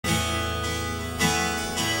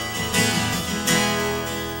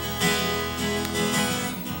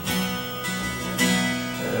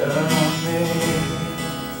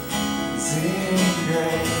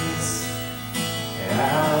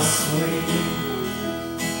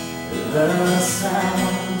the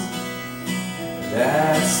sound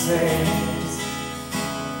that saves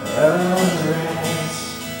a wretch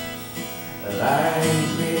like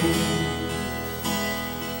me.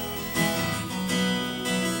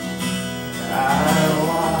 I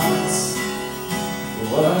once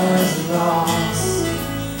was lost,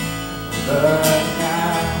 but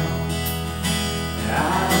now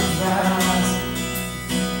I'm found.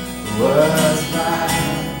 Was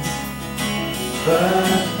blind, but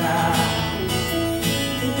now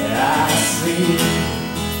I see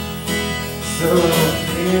so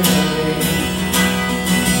clearly.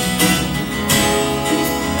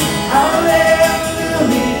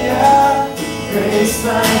 Hallelujah, grace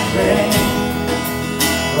like rain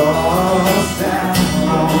falls down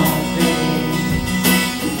on me.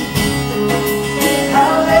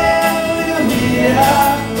 Hallelujah,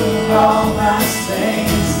 all my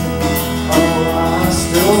saints are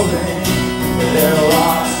washed away, they're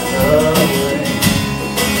washed away.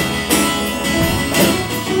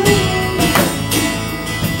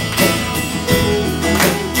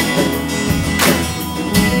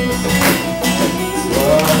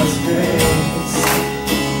 Twas grace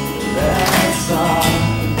that saw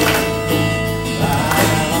my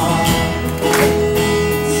heart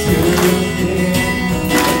to give,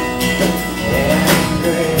 and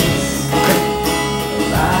grace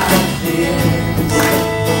my fears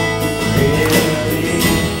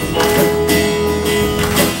relieved.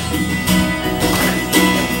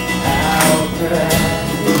 How precious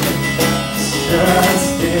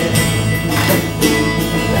did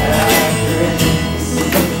that grace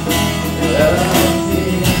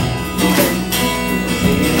appear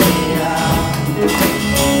beyond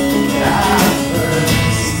our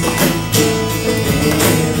first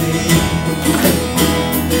belief.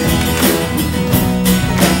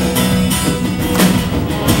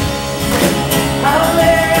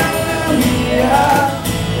 Hallelujah,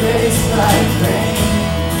 grace like rain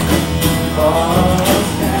falls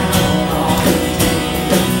down on me.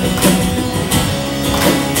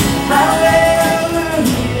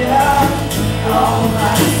 Hallelujah, all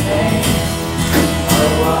my saints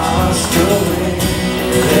are washed away,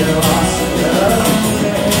 they're washed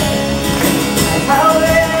away.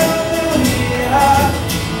 Hallelujah,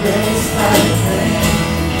 grace like rain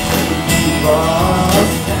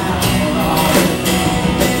falls down on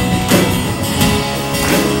me.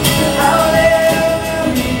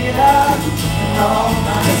 Hallelujah, all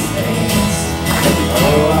my saints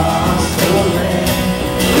are washed away,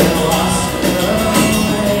 they're washed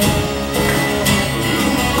away.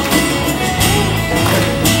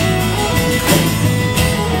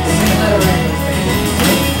 Sing let it rain with me.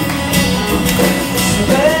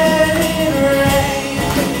 Let it rain,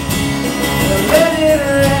 let it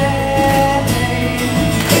rain.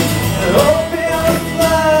 Open the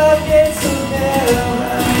floodgates of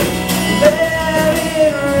heaven. Let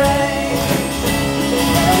it rain,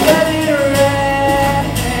 let it rain.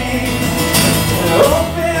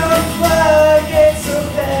 Open the floodgates of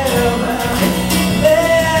heaven.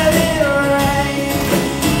 Let it rain,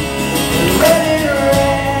 let it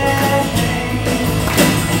rain.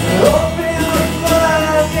 Open the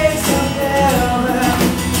floodgates of heaven.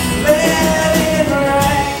 Let it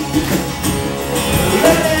rain,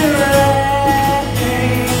 let it rain.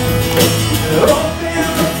 Open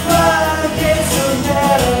the floodgates of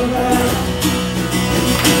heaven.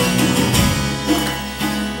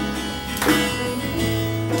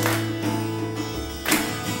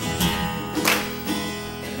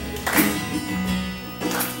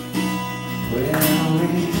 When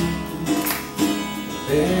we've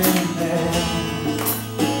been there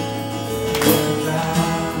for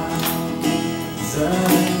 1,000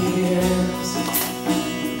 years,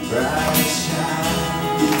 bright shining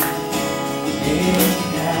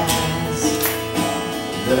as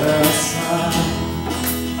the sun,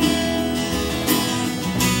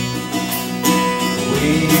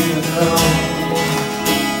 we know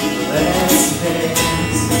less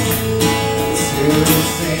days to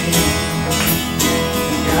sing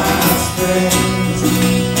God's praise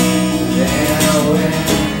than when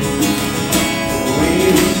we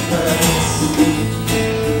first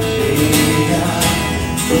began.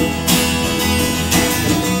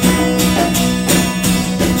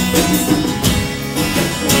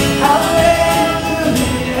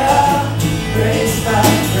 Hallelujah, grace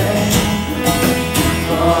like rain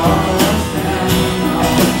falls down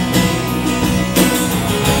on me.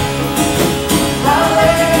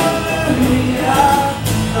 Hallelujah,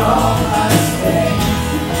 all my saints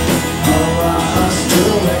are washed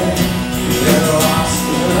away, they're washed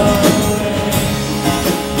away.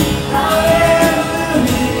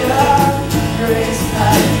 Hallelujah, grace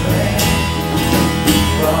like rain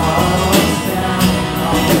falls down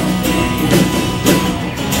on me.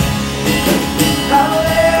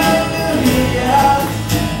 Hallelujah,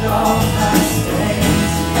 and all my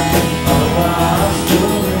stains are washed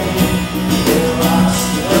away. They're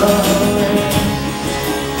washed away.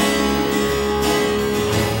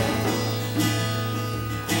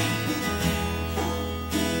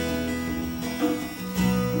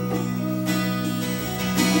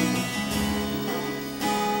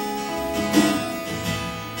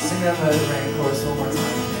 Sing that rain chorus one more time.